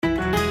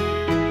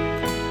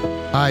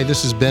Hi,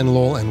 this is Ben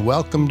Lowell, and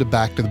welcome to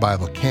Back to the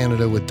Bible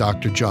Canada with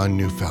Dr. John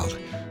Neufeld,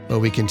 where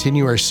we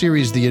continue our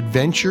series, The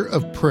Adventure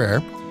of Prayer,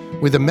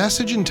 with a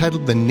message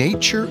entitled The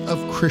Nature of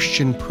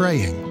Christian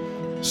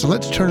Praying. So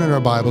let's turn in our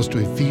Bibles to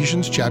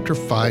Ephesians chapter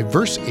 5,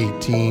 verse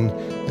 18,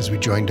 as we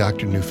join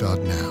Dr.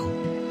 Neufeld now.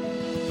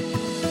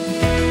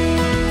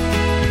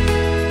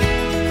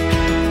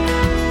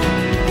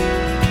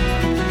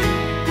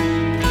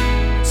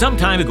 Some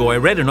time ago, I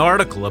read an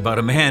article about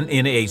a man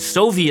in a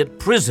Soviet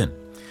prison.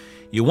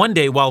 One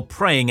day, while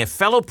praying, a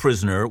fellow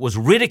prisoner was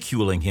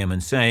ridiculing him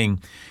and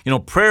saying,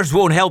 prayers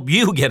won't help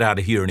you get out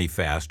of here any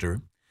faster.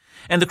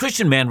 And the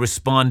Christian man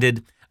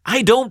responded,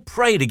 I don't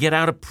pray to get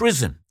out of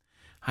prison.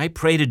 I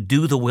pray to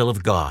do the will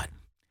of God.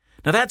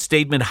 Now, that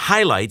statement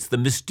highlights the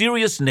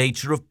mysterious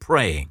nature of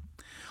praying.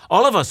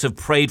 All of us have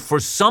prayed for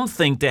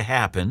something to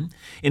happen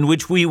in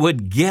which we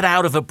would get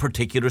out of a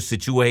particular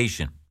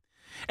situation.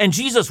 And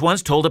Jesus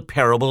once told a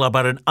parable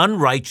about an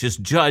unrighteous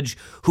judge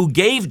who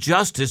gave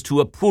justice to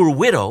a poor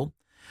widow,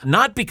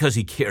 not because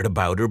he cared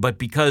about her, but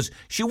because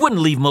she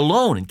wouldn't leave him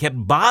alone and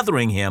kept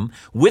bothering him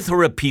with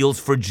her appeals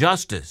for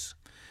justice.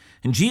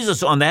 And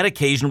Jesus on that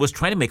occasion was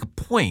trying to make a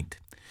point.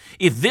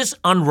 If this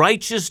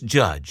unrighteous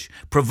judge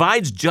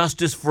provides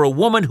justice for a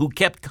woman who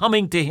kept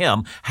coming to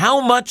him, how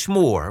much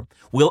more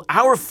will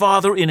our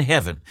Father in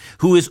heaven,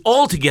 who is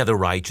altogether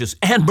righteous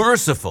and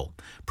merciful,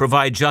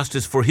 provide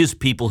justice for his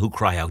people who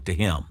cry out to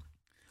him?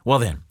 Well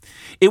then,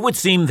 it would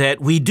seem that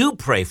we do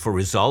pray for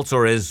results,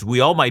 or as we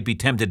all might be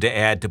tempted to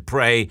add, to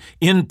pray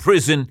in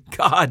prison,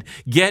 God,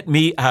 get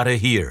me out of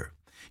here.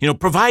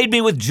 Provide me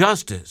with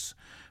justice.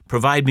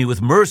 Provide me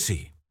with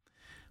mercy.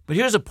 But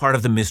here's a part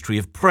of the mystery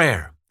of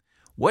prayer.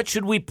 What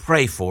should we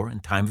pray for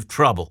in time of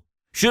trouble?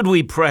 Should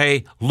we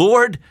pray,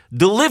 Lord,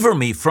 deliver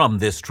me from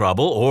this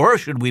trouble? Or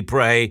should we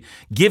pray,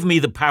 give me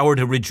the power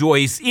to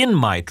rejoice in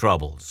my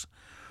troubles?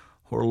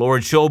 Or,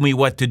 Lord, show me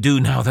what to do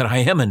now that I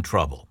am in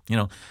trouble.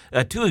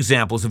 Two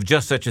examples of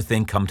just such a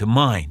thing come to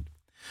mind.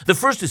 The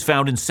first is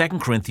found in 2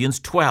 Corinthians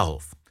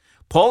 12.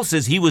 Paul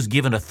says he was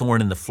given a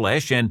thorn in the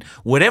flesh, and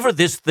whatever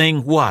this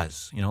thing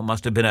was,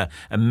 must have been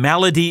a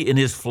malady in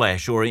his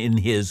flesh or in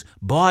his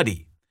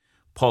body.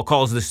 Paul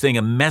calls this thing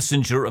a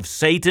messenger of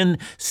Satan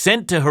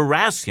sent to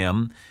harass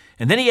him,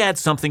 and then he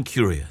adds something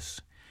curious.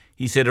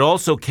 He said it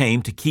also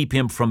came to keep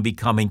him from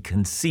becoming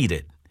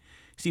conceited.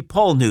 See,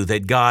 Paul knew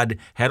that God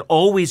had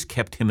always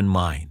kept him in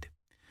mind.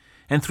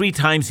 And 3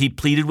 times he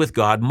pleaded with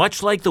God,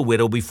 much like the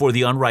widow before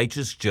the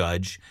unrighteous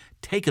judge,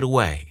 take it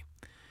away.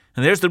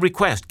 And there's the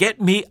request,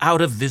 get me out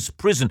of this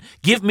prison,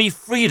 give me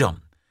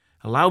freedom,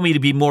 allow me to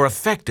be more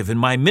effective in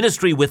my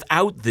ministry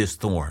without this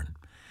thorn.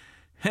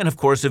 And of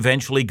course,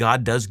 eventually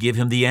God does give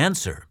him the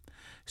answer.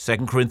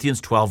 2 Corinthians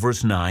 12,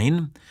 verse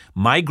 9,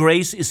 my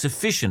grace is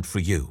sufficient for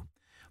you,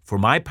 for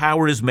my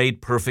power is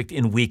made perfect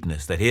in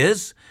weakness. That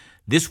is,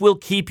 this will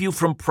keep you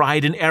from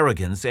pride and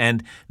arrogance,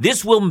 and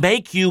this will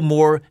make you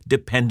more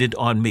dependent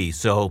on me.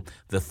 So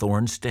the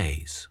thorn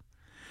stays.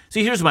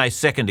 See, here's my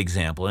second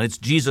example, and it's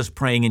Jesus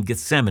praying in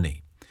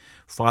Gethsemane.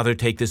 Father,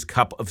 take this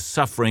cup of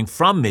suffering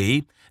from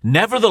me.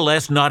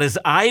 Nevertheless, not as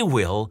I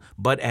will,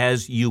 but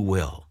as you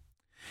will.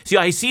 See,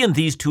 I see in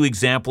these two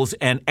examples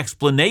an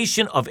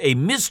explanation of a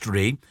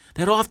mystery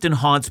that often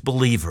haunts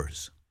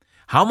believers.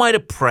 How am I to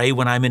pray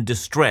when I'm in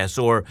distress,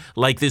 or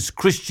like this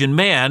Christian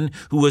man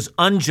who was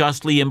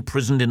unjustly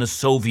imprisoned in a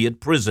Soviet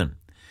prison?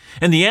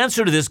 And the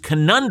answer to this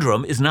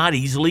conundrum is not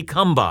easily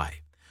come by.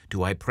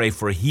 Do I pray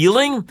for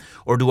healing,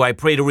 or do I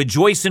pray to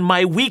rejoice in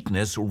my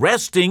weakness,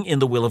 resting in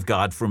the will of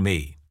God for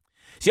me?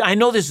 See, I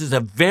know this is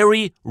a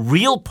very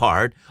real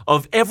part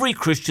of every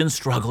Christian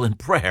struggle in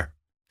prayer.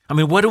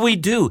 What do we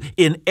do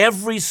in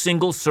every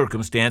single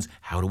circumstance?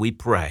 How do we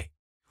pray?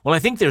 Well, I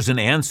think there's an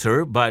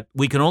answer, but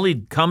we can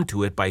only come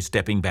to it by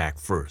stepping back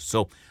first.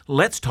 So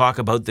let's talk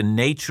about the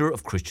nature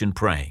of Christian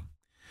praying.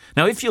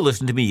 Now, if you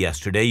listened to me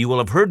yesterday, you will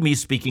have heard me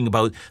speaking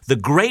about the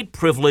great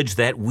privilege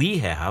that we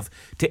have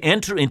to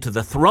enter into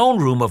the throne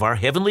room of our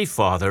Heavenly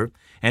Father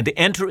and to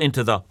enter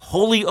into the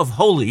Holy of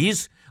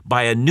Holies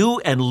by a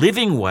new and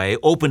living way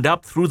opened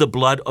up through the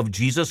blood of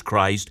Jesus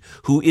Christ,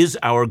 who is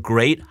our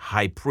great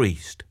high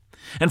priest.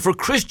 And for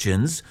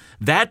Christians,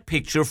 that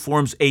picture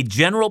forms a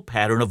general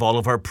pattern of all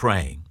of our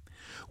praying.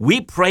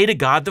 We pray to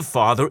God the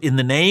Father in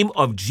the name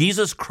of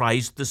Jesus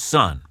Christ the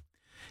Son.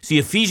 See,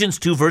 Ephesians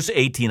 2, verse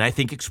 18, I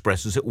think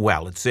expresses it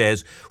well. It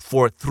says,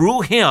 for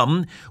through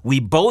him we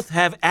both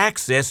have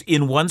access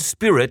in one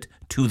Spirit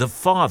to the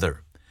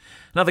Father.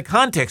 Now, the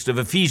context of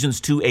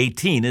Ephesians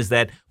 2:18 is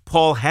that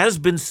Paul has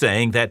been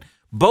saying that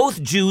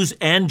both Jews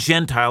and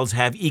Gentiles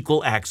have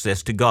equal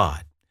access to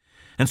God.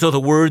 And so the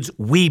words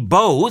we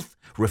both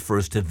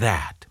refers to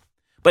that.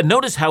 But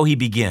notice how he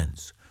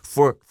begins.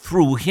 For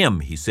through him,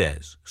 he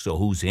says. So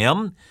who's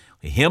him?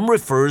 Him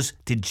refers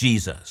to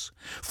Jesus.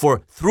 For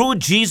through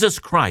Jesus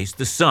Christ,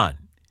 the Son,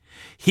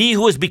 he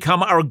who has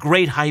become our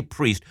great high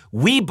priest,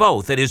 we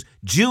both, that is,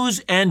 Jews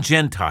and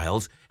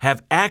Gentiles,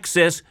 have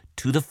access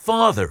to the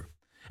Father.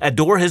 A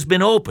door has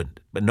been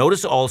opened. But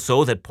notice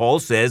also that Paul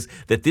says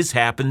that this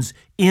happens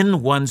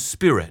in one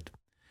Spirit.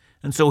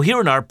 And so here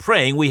in our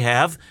praying, we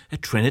have a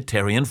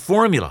Trinitarian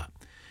formula.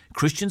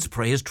 Christians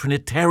pray as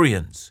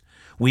Trinitarians.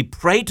 We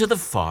pray to the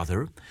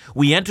Father.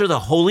 We enter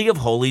the Holy of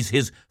Holies,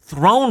 his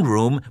throne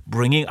room,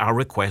 bringing our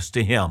requests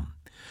to him.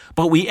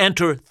 But we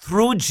enter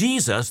through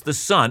Jesus, the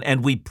Son,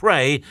 and we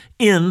pray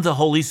in the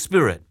Holy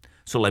Spirit.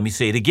 So let me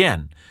say it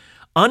again.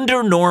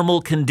 Under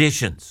normal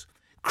conditions,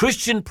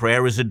 Christian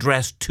prayer is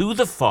addressed to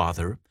the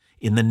Father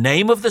in the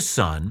name of the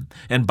Son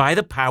and by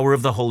the power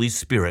of the Holy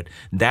Spirit.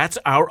 That's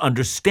our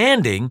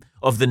understanding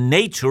of the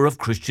nature of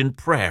Christian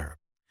prayer.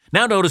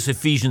 Now notice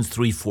Ephesians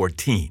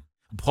 3:14.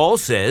 Paul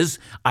says,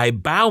 I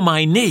bow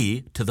my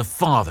knee to the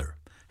Father.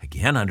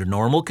 Again, under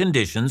normal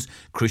conditions,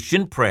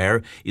 Christian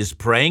prayer is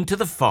praying to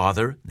the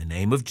Father in the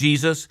name of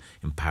Jesus,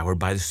 empowered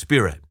by the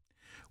Spirit.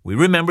 We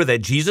remember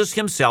that Jesus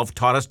himself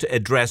taught us to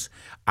address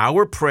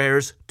our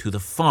prayers to the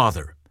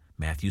Father.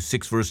 Matthew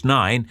 6, verse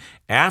 9,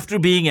 after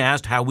being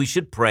asked how we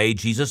should pray,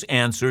 Jesus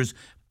answers,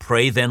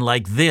 pray then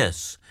like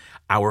this,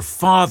 Our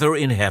Father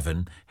in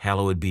heaven,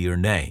 hallowed be your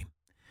name.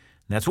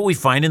 And that's what we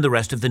find in the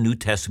rest of the New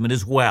Testament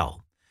as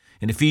well.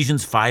 In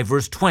Ephesians 5,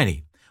 verse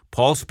 20,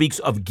 Paul speaks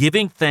of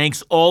giving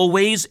thanks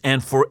always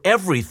and for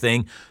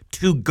everything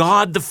to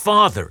God the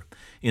Father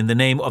in the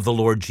name of the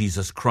Lord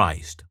Jesus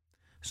Christ.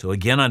 So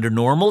again, under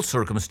normal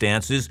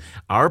circumstances,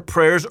 our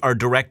prayers are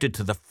directed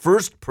to the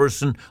first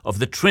person of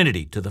the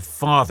Trinity, to the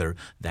Father.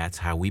 That's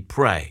how we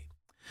pray.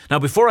 Now,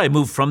 before I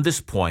move from this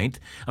point,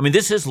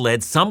 this has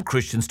led some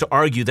Christians to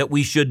argue that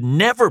we should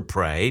never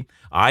pray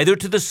either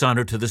to the Son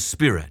or to the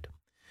Spirit.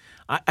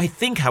 I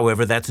think,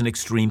 however, that's an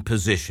extreme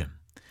position.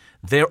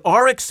 There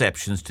are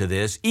exceptions to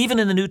this, even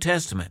in the New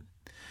Testament.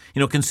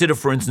 Consider,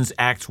 for instance,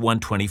 Acts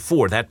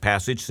 1:24. That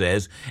passage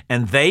says,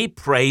 and they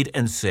prayed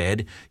and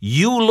said,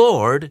 You,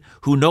 Lord,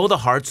 who know the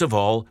hearts of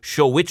all,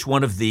 show which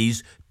one of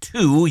these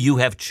two you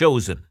have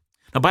chosen.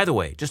 Now, by the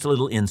way, just a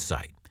little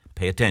insight.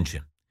 Pay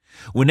attention.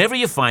 Whenever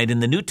you find in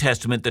the New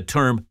Testament the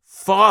term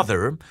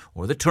Father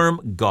or the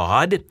term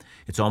God,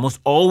 it's almost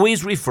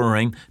always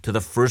referring to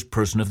the first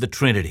person of the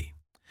Trinity.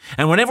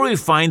 And whenever we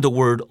find the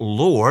word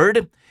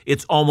Lord,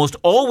 it's almost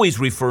always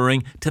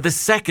referring to the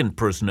second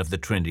person of the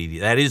Trinity,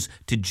 that is,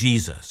 to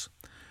Jesus.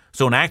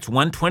 So in Acts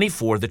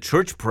 1:24, the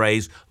church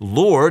prays,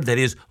 Lord, that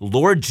is,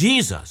 Lord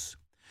Jesus,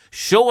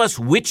 show us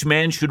which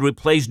man should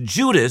replace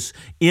Judas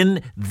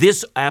in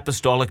this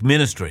apostolic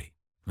ministry.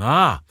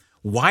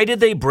 Why did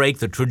they break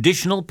the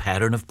traditional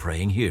pattern of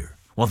praying here?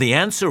 Well, the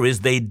answer is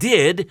they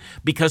did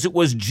because it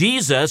was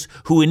Jesus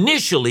who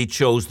initially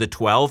chose the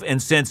 12,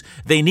 and since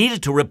they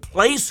needed to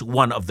replace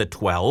one of the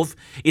 12,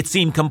 it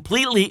seemed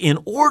completely in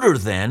order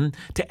then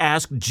to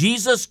ask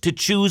Jesus to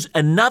choose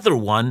another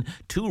one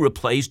to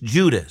replace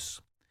Judas.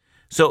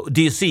 So,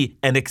 do you see,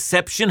 an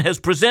exception has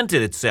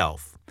presented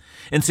itself.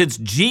 And since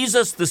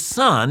Jesus the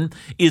Son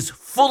is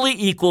fully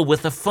equal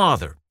with the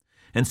Father,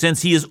 and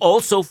since he is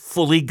also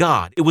fully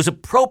God, it was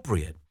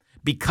appropriate,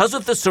 because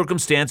of the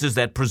circumstances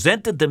that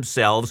presented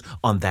themselves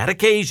on that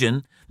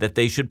occasion, that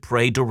they should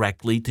pray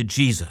directly to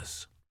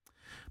Jesus.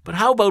 But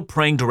how about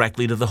praying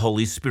directly to the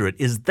Holy Spirit?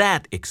 Is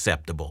that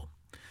acceptable?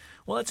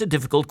 Well, that's a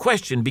difficult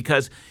question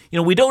because,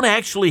 we don't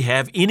actually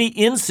have any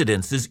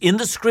incidences in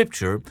the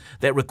Scripture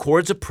that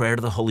records a prayer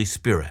to the Holy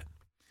Spirit.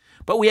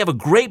 But we have a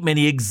great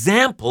many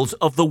examples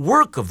of the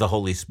work of the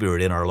Holy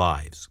Spirit in our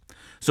lives.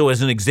 So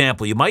as an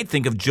example, you might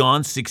think of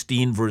John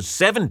 16, verse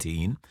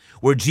 17,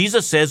 where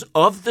Jesus says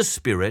of the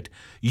Spirit,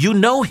 you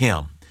know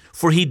him,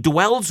 for he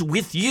dwells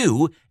with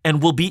you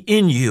and will be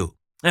in you.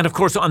 And of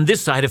course, on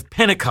this side of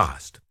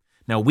Pentecost.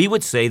 Now, we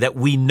would say that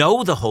we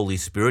know the Holy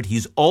Spirit.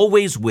 He's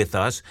always with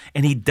us,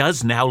 and he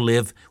does now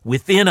live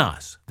within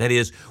us. That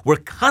is, we're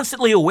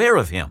constantly aware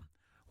of him.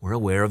 We're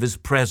aware of his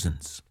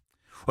presence.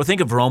 Or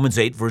think of Romans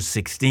 8, verse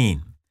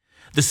 16.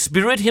 The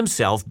Spirit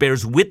himself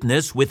bears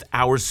witness with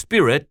our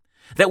spirit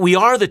that we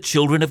are the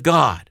children of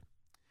God.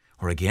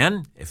 Or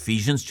again,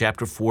 Ephesians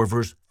chapter 4,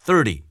 verse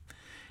 30.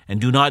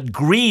 And do not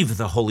grieve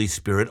the Holy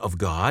Spirit of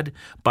God,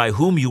 by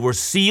whom you were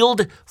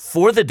sealed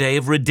for the day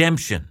of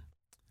redemption.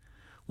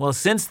 Well,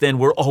 since then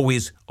we're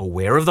always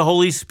aware of the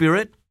Holy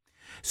Spirit,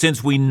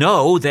 since we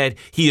know that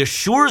he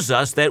assures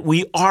us that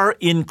we are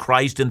in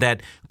Christ and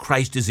that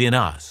Christ is in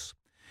us.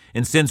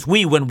 And since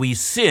we, when we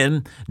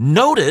sin,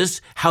 notice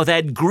how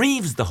that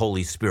grieves the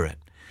Holy Spirit.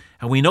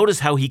 And we notice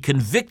how he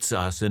convicts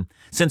us, and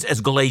since, as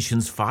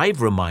Galatians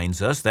 5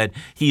 reminds us, that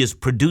he is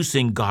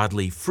producing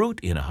godly fruit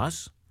in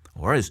us,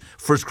 or as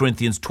 1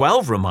 Corinthians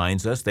 12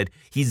 reminds us that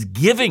he's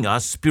giving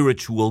us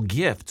spiritual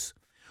gifts,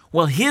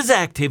 well, his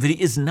activity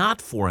is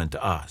not foreign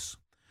to us.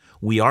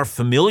 We are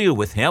familiar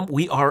with him.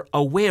 We are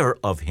aware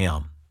of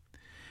him.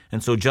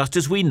 And so just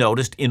as we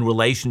noticed in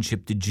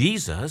relationship to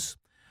Jesus,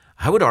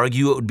 I would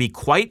argue it would be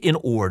quite in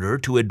order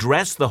to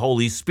address the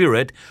Holy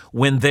Spirit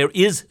when there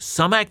is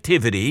some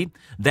activity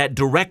that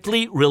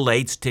directly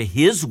relates to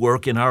his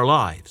work in our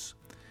lives.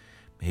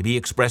 Maybe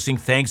expressing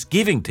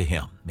thanksgiving to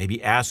him,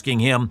 maybe asking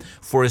him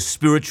for a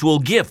spiritual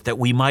gift that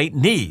we might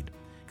need,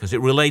 because it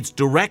relates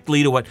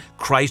directly to what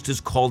Christ has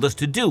called us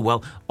to do.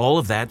 Well, all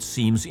of that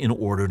seems in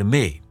order to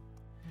me.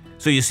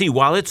 So you see,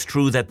 while it's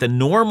true that the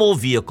normal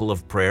vehicle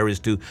of prayer is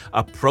to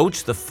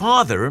approach the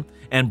Father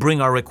and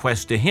bring our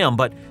request to Him,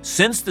 but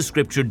since the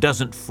Scripture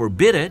doesn't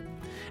forbid it,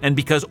 and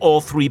because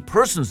all three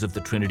persons of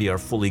the Trinity are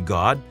fully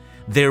God,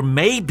 there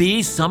may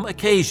be some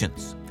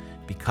occasions,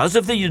 because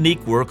of the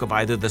unique work of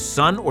either the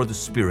Son or the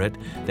Spirit,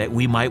 that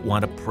we might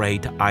want to pray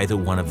to either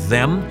one of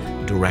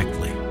them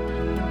directly.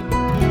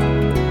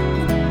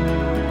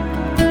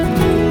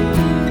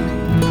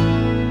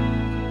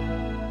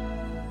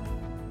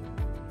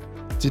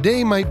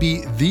 Today might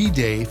be the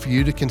day for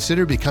you to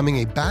consider becoming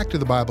a Back to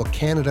the Bible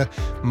Canada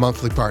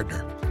monthly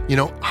partner. You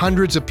know,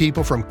 hundreds of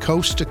people from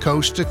coast to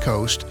coast to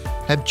coast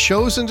have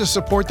chosen to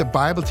support the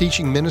Bible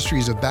teaching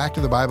ministries of Back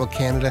to the Bible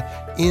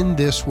Canada in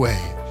this way.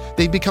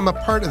 They've become a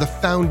part of the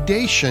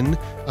foundation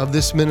of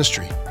this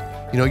ministry.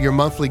 You know, your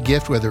monthly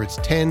gift, whether it's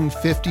 $10,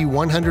 $50,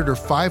 $100, or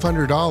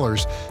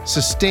 $500,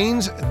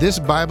 sustains this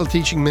Bible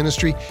teaching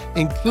ministry,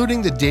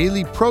 including the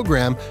daily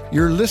program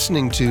you're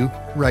listening to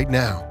right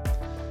now.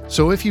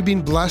 So if you've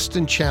been blessed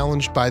and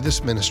challenged by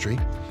this ministry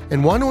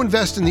and want to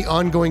invest in the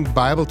ongoing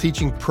Bible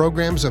teaching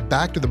programs of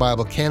Back to the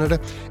Bible Canada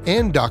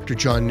and Dr.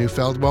 John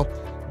Neufeld, well,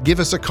 give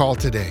us a call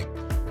today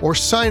or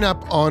sign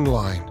up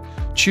online.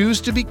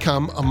 Choose to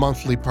become a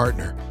monthly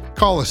partner.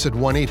 Call us at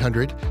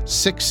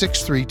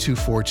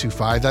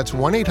 1-800-663-2425. That's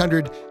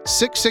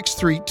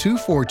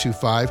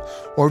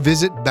 1-800-663-2425, or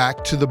visit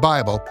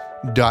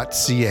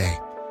backtothebible.ca.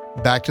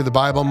 Back to the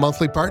Bible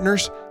monthly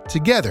partners,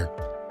 together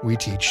we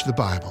teach the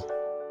Bible.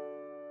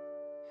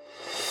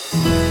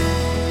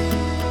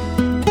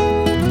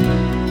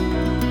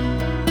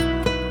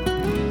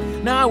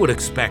 Now, I would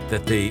expect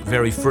that the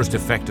very first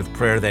effective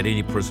prayer that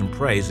any person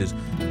prays is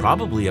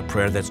probably a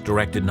prayer that's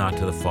directed not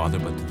to the Father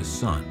but to the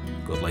Son.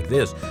 It goes like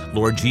this: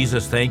 Lord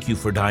Jesus, thank you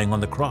for dying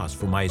on the cross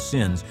for my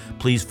sins.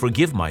 Please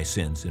forgive my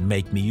sins and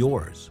make me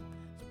yours.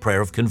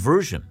 Prayer of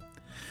conversion.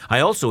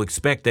 I also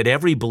expect that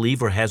every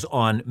believer has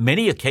on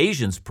many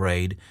occasions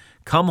prayed,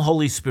 "Come,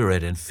 Holy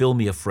Spirit, and fill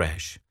me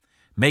afresh.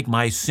 Make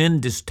my sin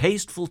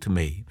distasteful to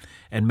me,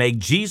 and make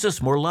Jesus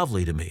more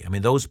lovely to me." I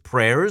mean, those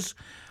prayers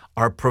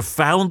are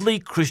profoundly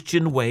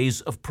Christian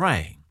ways of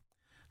praying.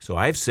 So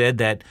I've said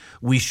that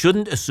we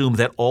shouldn't assume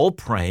that all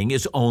praying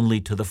is only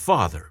to the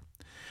Father.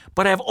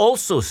 But I've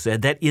also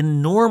said that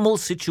in normal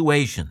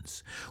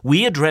situations,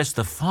 we address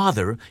the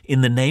Father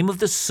in the name of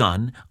the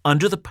Son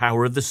under the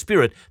power of the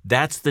Spirit.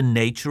 That's the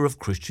nature of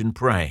Christian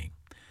praying.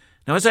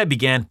 Now, as I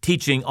began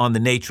teaching on the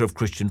nature of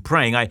Christian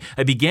praying, I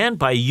began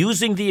by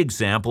using the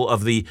example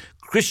of the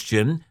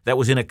Christian that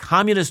was in a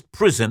communist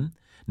prison,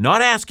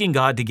 not asking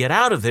God to get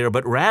out of there,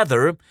 but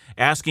rather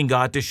asking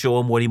God to show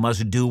him what he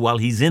must do while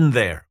he's in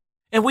there.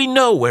 And we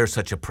know where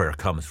such a prayer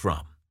comes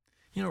from.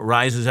 It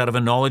rises out of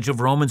a knowledge of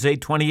Romans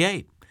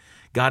 8:28.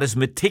 God is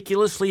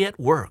meticulously at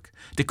work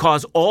to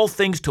cause all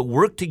things to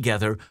work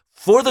together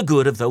for the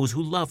good of those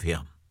who love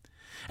him.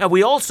 And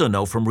we also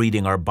know from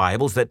reading our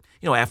Bibles that,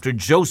 after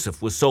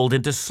Joseph was sold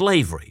into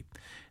slavery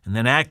and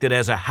then acted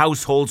as a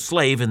household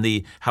slave in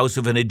the house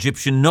of an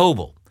Egyptian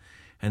noble,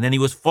 and then he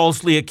was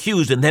falsely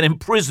accused and then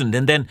imprisoned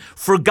and then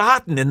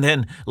forgotten and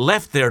then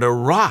left there to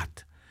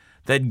rot,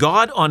 that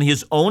God on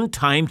his own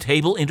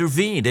timetable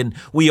intervened. And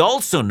we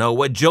also know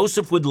what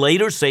Joseph would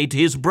later say to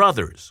his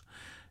brothers.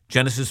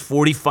 Genesis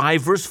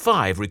 45 verse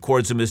 5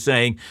 records him as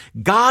saying,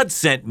 "God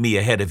sent me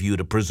ahead of you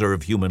to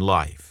preserve human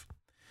life."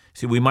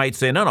 See, we might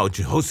say, no,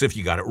 Joseph,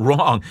 you got it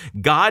wrong.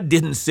 God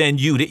didn't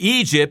send you to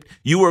Egypt.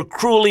 You were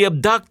cruelly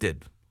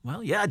abducted.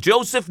 Well, yeah,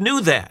 Joseph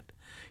knew that.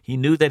 He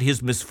knew that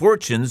his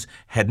misfortunes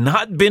had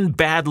not been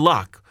bad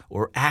luck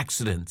or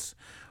accidents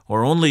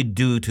or only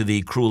due to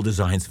the cruel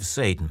designs of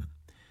Satan.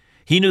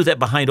 He knew that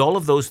behind all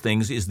of those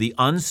things is the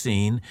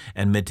unseen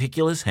and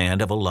meticulous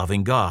hand of a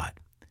loving God.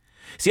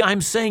 See,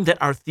 I'm saying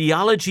that our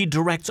theology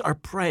directs our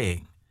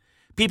praying.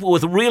 People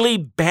with really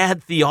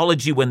bad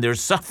theology when they're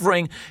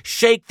suffering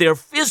shake their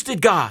fist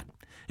at God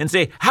and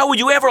say, "How would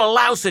you ever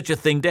allow such a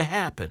thing to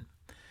happen?"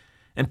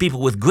 And people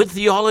with good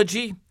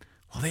theology,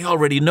 well, they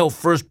already know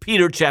 1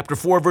 Peter chapter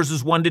 4,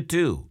 verses 1 to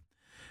 2.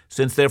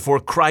 "Since therefore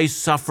Christ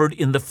suffered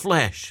in the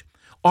flesh,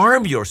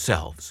 arm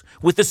yourselves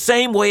with the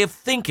same way of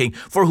thinking,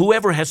 for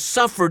whoever has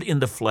suffered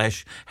in the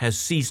flesh has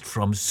ceased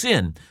from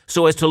sin,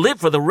 so as to live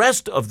for the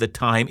rest of the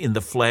time in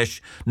the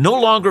flesh, no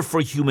longer for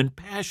human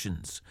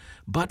passions,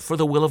 but for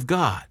the will of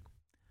God."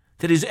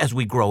 That is, as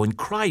we grow in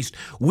Christ,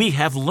 we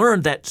have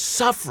learned that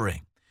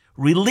suffering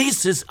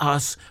releases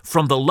us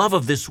from the love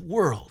of this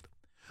world.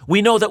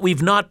 We know that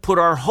we've not put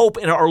our hope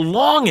and our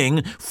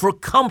longing for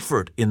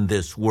comfort in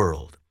this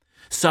world.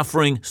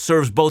 Suffering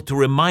serves both to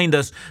remind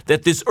us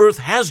that this earth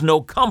has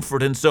no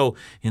comfort, and so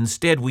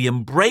instead we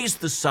embrace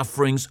the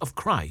sufferings of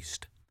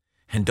Christ.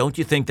 And don't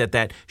you think that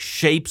that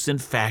shapes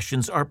and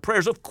fashions our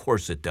prayers? Of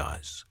course it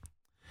does.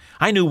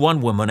 I knew one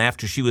woman,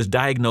 after she was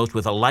diagnosed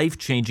with a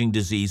life-changing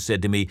disease,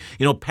 said to me,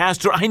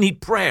 "Pastor, I need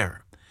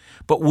prayer,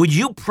 but would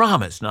you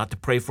promise not to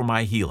pray for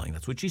my healing?"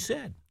 That's what she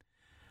said.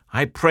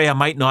 "I pray I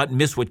might not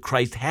miss what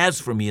Christ has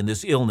for me in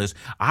this illness.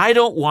 I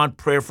don't want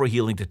prayer for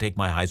healing to take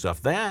my eyes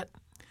off that."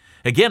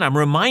 Again, I'm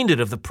reminded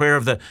of the prayer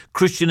of the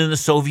Christian in the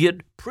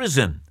Soviet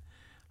prison.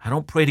 I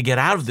don't pray to get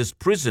out of this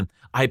prison.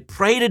 I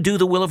pray to do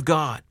the will of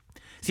God.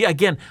 See,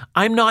 again,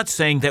 I'm not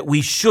saying that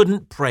we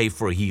shouldn't pray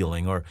for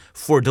healing or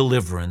for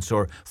deliverance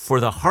or for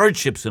the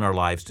hardships in our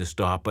lives to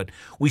stop, but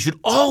we should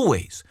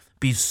always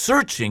be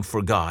searching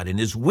for God and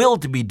His will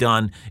to be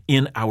done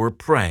in our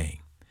praying.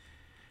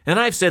 And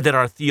I've said that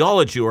our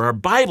theology or our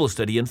Bible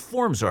study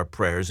informs our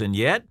prayers, and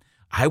yet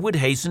I would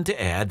hasten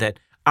to add that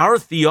our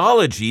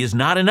theology is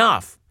not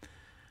enough.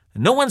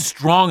 No one's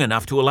strong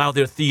enough to allow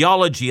their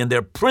theology and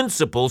their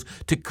principles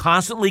to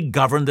constantly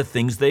govern the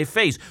things they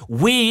face.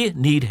 We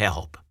need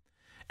help.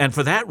 And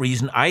for that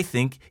reason, I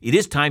think it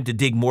is time to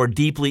dig more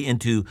deeply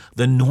into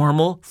the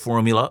normal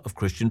formula of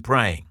Christian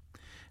praying.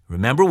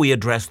 Remember, we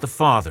address the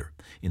Father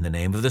in the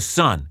name of the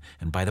Son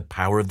and by the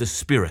power of the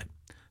Spirit.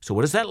 So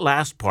what does that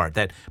last part,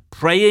 that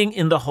praying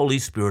in the Holy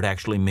Spirit,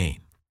 actually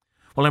mean?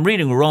 Well, I'm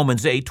reading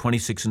Romans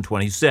 8:26 and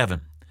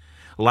 27.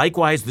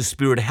 Likewise, the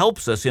Spirit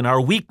helps us in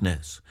our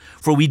weakness,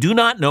 for we do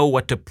not know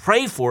what to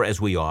pray for as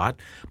we ought,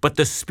 but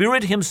the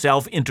Spirit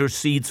Himself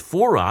intercedes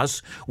for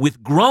us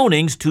with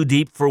groanings too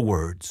deep for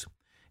words.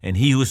 And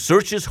He who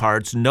searches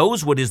hearts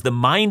knows what is the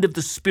mind of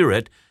the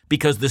Spirit,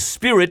 because the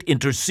Spirit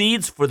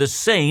intercedes for the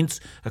saints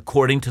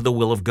according to the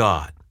will of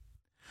God.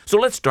 So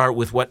let's start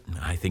with what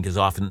I think is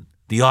often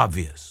the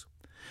obvious.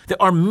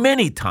 There are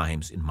many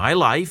times in my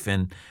life,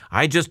 and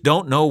I just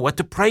don't know what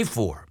to pray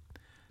for.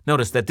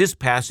 Notice that this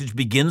passage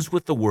begins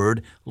with the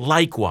word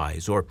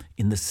likewise, or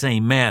in the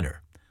same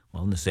manner.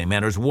 Well, in the same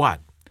manner as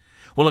what?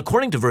 Well,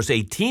 according to verse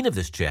 18 of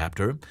this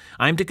chapter,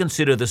 I am to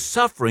consider the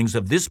sufferings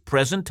of this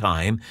present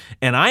time,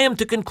 and I am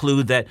to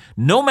conclude that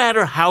no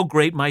matter how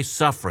great my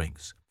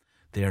sufferings,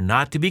 they are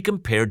not to be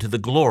compared to the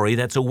glory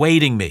that's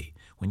awaiting me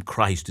when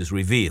Christ is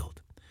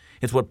revealed.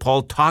 It's what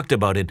Paul talked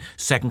about in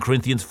 2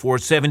 Corinthians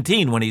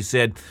 4:17 when he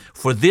said,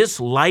 "For this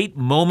light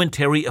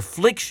momentary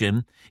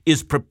affliction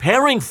is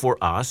preparing for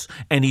us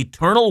an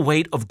eternal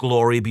weight of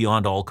glory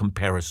beyond all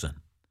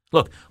comparison."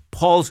 Look,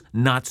 Paul's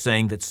not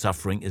saying that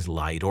suffering is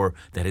light or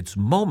that it's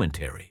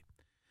momentary.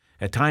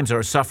 At times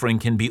our suffering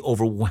can be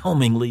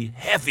overwhelmingly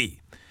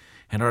heavy,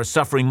 and our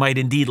suffering might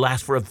indeed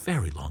last for a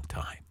very long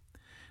time.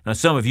 Now,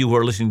 some of you who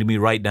are listening to me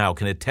right now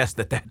can attest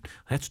that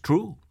that's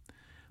true.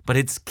 But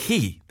it's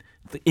key.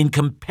 In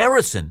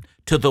comparison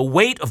to the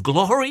weight of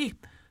glory,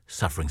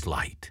 suffering's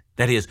light.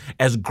 That is,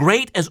 as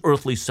great as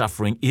earthly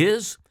suffering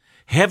is,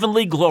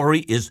 heavenly glory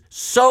is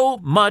so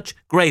much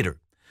greater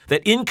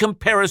that in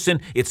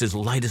comparison, it's as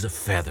light as a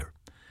feather.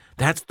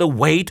 That's the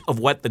weight of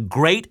what the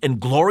great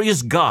and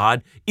glorious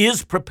God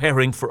is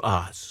preparing for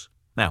us.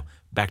 Now,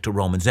 back to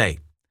Romans 8.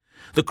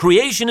 The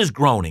creation is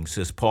groaning,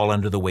 says Paul,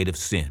 under the weight of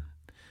sin,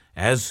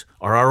 as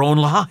are our own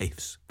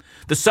lives.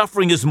 The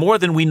suffering is more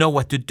than we know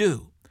what to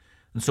do.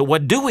 And so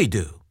what do?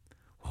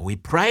 Well, we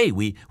pray.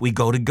 We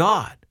go to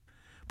God.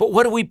 But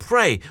what do we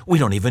pray? We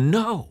don't even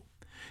know.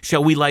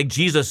 Shall we, like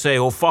Jesus, say,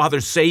 "Oh,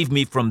 Father, save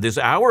me from this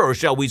hour"? Or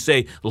shall we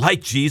say,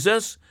 like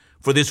Jesus,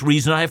 "For this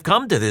reason I have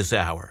come to this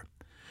hour"?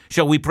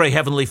 Shall we pray,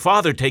 "Heavenly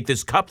Father, take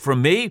this cup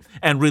from me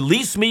and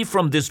release me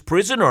from this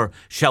prison"? Or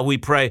shall we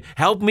pray,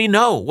 "Help me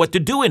know what to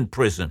do in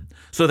prison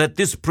so that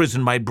this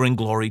prison might bring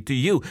glory to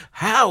you"?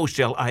 How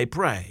shall I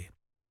pray?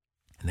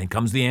 And then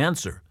comes the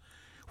answer.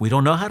 We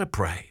don't know how to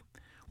pray.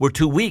 We're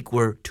too weak.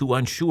 We're too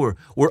unsure.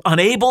 We're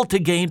unable to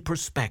gain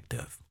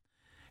perspective.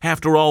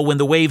 After all, when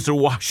the waves are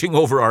washing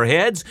over our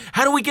heads,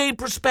 how do we gain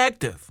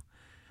perspective?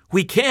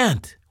 We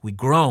can't. We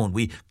groan.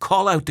 We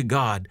call out to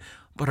God.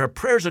 But our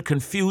prayers are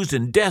confused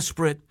and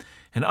desperate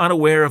and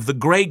unaware of the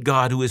great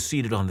God who is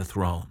seated on the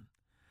throne.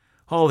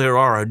 All there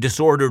are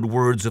disordered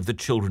words of the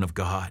children of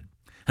God.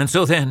 And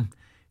so then,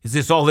 is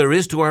this all there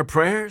is to our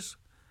prayers?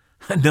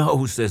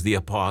 No, says the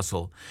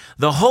apostle.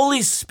 The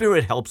Holy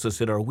Spirit helps us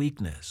in our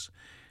weakness.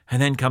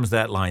 And then comes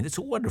that line. It's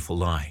a wonderful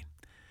line.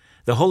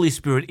 The Holy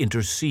Spirit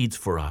intercedes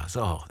for us.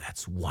 Oh,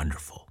 that's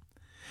wonderful.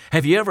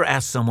 Have you ever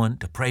asked someone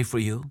to pray for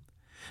you?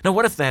 Now,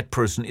 what if that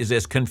person is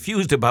as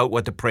confused about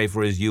what to pray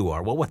for as you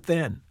are? Well, what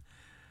then?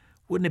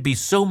 Wouldn't it be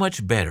so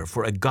much better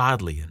for a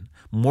godly and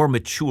more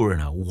mature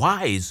and a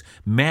wise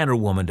man or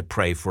woman to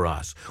pray for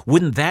us?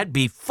 Wouldn't that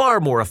be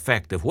far more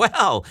effective?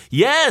 Well,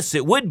 yes,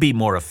 it would be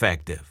more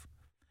effective.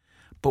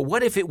 But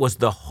what if it was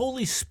the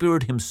Holy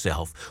Spirit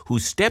Himself who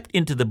stepped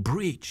into the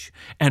breach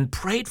and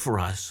prayed for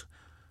us?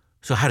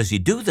 So how does He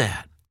do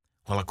that?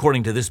 Well,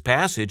 according to this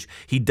passage,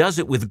 He does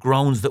it with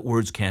groans that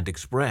words can't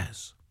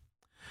express.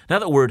 Now,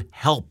 the word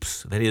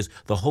helps, that is,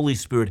 the Holy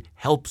Spirit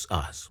helps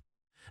us.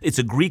 It's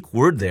a Greek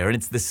word there, and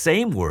it's the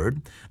same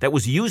word that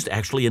was used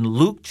actually in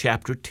Luke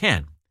chapter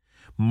 10.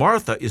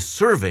 Martha is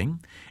serving,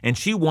 and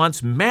she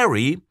wants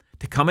Mary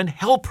to come and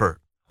help her.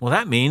 Well,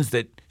 that means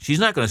that she's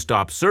not going to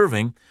stop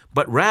serving,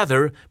 but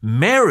rather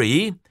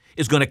Mary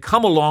is going to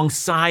come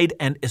alongside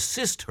and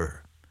assist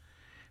her.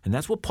 And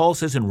that's what Paul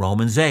says in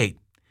Romans 8.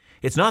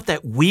 It's not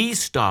that we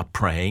stop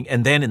praying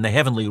and then in the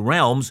heavenly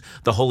realms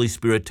the Holy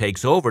Spirit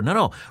takes over.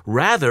 No.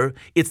 Rather,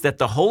 it's that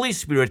the Holy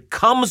Spirit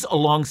comes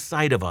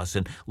alongside of us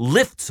and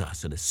lifts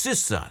us and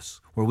assists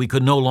us where we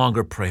could no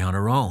longer pray on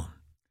our own.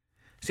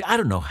 See, I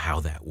don't know how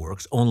that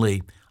works,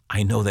 only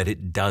I know that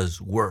it does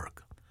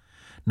work.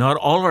 not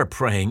all our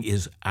praying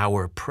is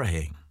our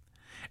praying.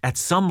 At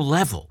some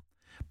level,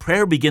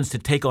 prayer begins to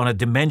take on a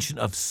dimension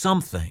of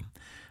something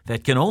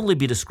that can only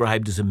be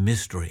described as a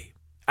mystery.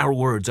 Our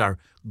words, our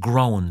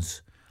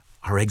groans,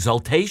 our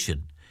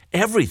exaltation,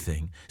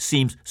 everything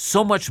seems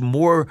so much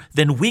more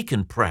than we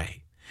can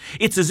pray.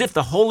 It's as if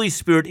the Holy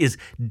Spirit is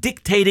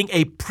dictating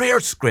a prayer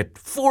script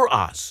for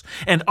us,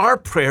 and our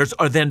prayers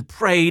are then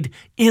prayed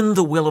in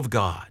the will of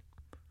God.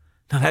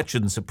 Now, that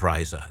shouldn't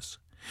surprise us.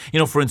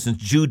 For instance,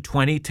 Jude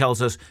 20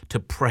 tells us to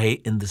pray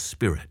in the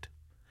Spirit.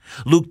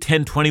 Luke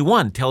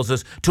 10:21 tells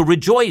us to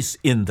rejoice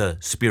in the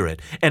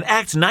Spirit. And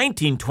Acts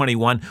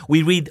 19:21,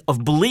 we read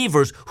of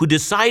believers who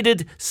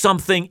decided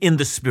something in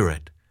the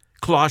Spirit.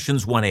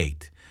 Colossians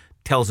 1:8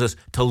 tells us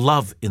to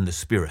love in the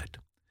Spirit.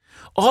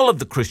 All of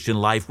the Christian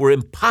life were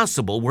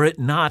impossible were it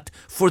not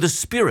for the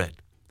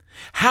Spirit.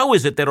 How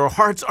is it that our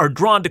hearts are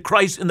drawn to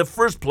Christ in the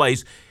first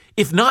place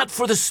if not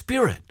for the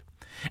Spirit?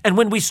 And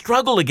when we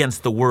struggle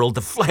against the world,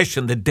 the flesh,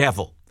 and the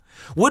devil,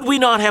 would we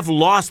not have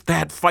lost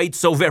that fight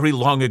so very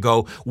long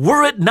ago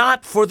were it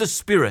not for the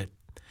Spirit?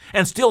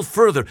 And still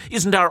further,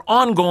 isn't our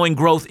ongoing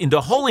growth into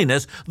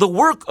holiness the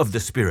work of the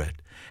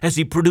Spirit as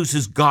He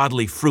produces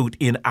godly fruit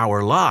in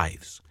our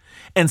lives?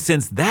 And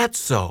since that's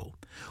so,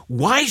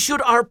 why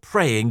should our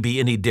praying be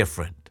any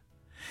different?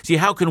 See,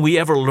 how can we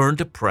ever learn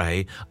to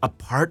pray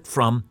apart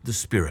from the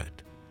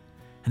Spirit?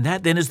 And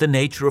that then is the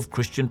nature of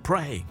Christian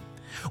praying.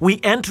 We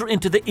enter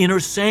into the inner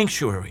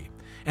sanctuary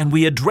and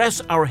we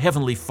address our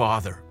Heavenly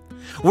Father.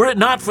 Were it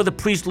not for the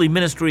priestly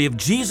ministry of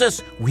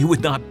Jesus, we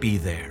would not be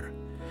there.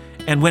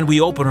 And when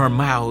we open our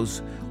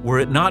mouths, were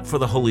it not for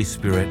the Holy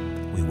Spirit,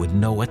 we wouldn't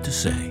know what to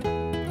say.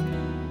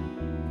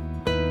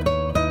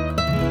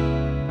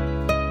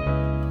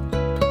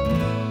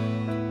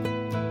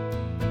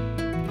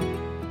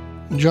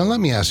 John, let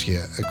me ask you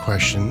a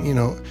question.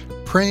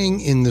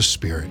 Praying in the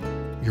Spirit,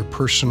 your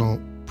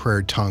personal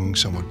prayer tongue,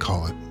 some would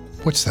call it.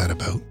 What's that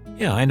about?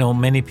 Yeah, I know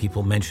many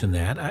people mention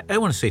that. I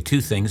want to say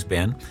two things,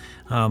 Ben.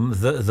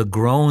 The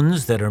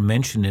groans that are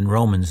mentioned in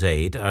Romans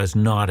 8 is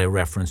not a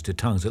reference to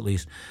tongues. At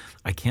least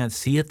I can't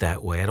see it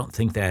that way. I don't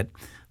think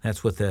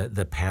that's what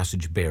the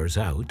passage bears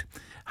out.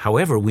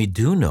 However, we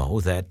do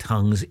know that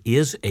tongues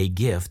is a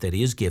gift that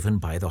is given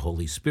by the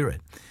Holy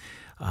Spirit.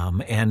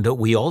 And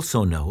we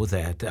also know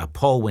that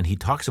Paul, when he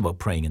talks about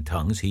praying in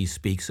tongues, he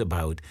speaks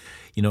about,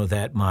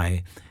 that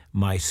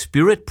my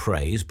spirit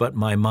prays, but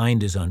my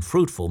mind is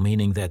unfruitful,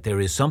 meaning that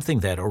there is something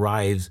that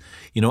arrives,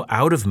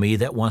 out of me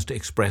that wants to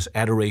express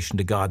adoration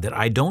to God that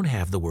I don't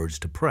have the words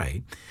to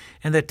pray,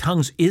 and that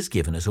tongues is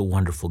given as a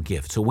wonderful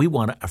gift. So we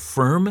want to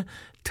affirm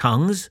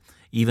tongues,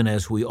 even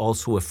as we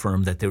also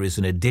affirm that there is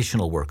an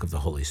additional work of the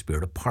Holy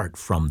Spirit apart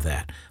from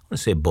that. I want to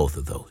say both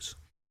of those.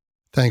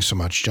 Thanks so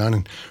much, John.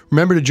 And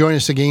remember to join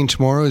us again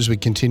tomorrow as we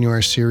continue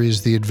our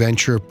series, The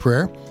Adventure of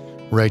Prayer,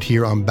 right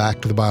here on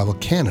Back to the Bible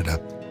Canada,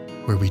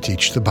 where we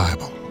teach the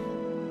Bible.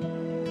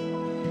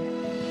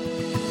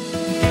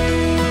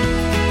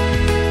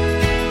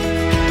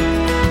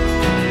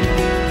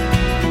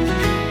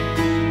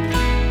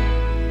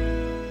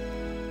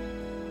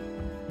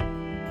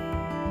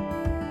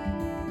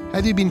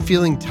 Have you been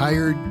feeling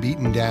tired,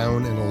 beaten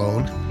down, and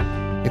alone?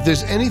 If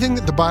there's anything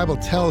that the Bible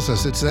tells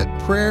us, it's that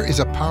prayer is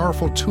a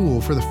powerful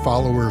tool for the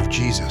follower of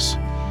Jesus.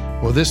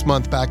 Well, this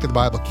month, Back to the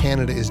Bible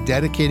Canada is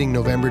dedicating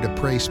November to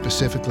pray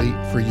specifically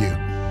for you.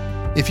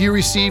 If you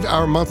receive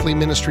our monthly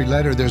ministry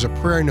letter, there's a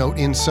prayer note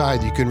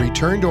inside. You can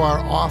return to our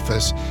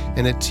office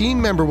and a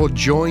team member will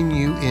join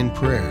you in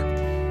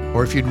prayer.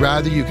 Or if you'd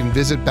rather, you can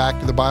visit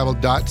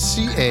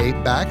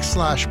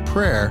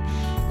backtothebible.ca/prayer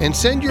and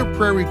send your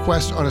prayer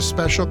request on a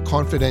special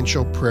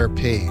confidential prayer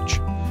page.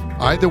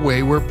 Either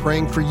way, we're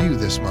praying for you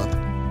this month.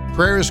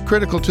 Prayer is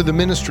critical to the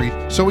ministry,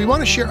 so we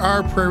want to share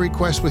our prayer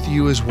requests with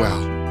you as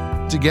well.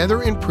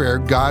 Together in prayer,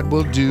 God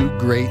will do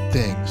great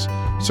things.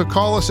 So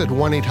call us at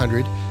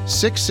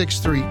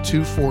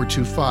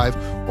 1-800-663-2425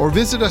 or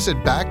visit us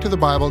at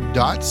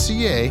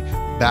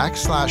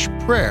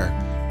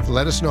backtothebible.ca/prayer to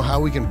let us know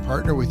how we can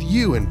partner with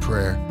you in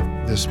prayer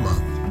this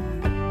month.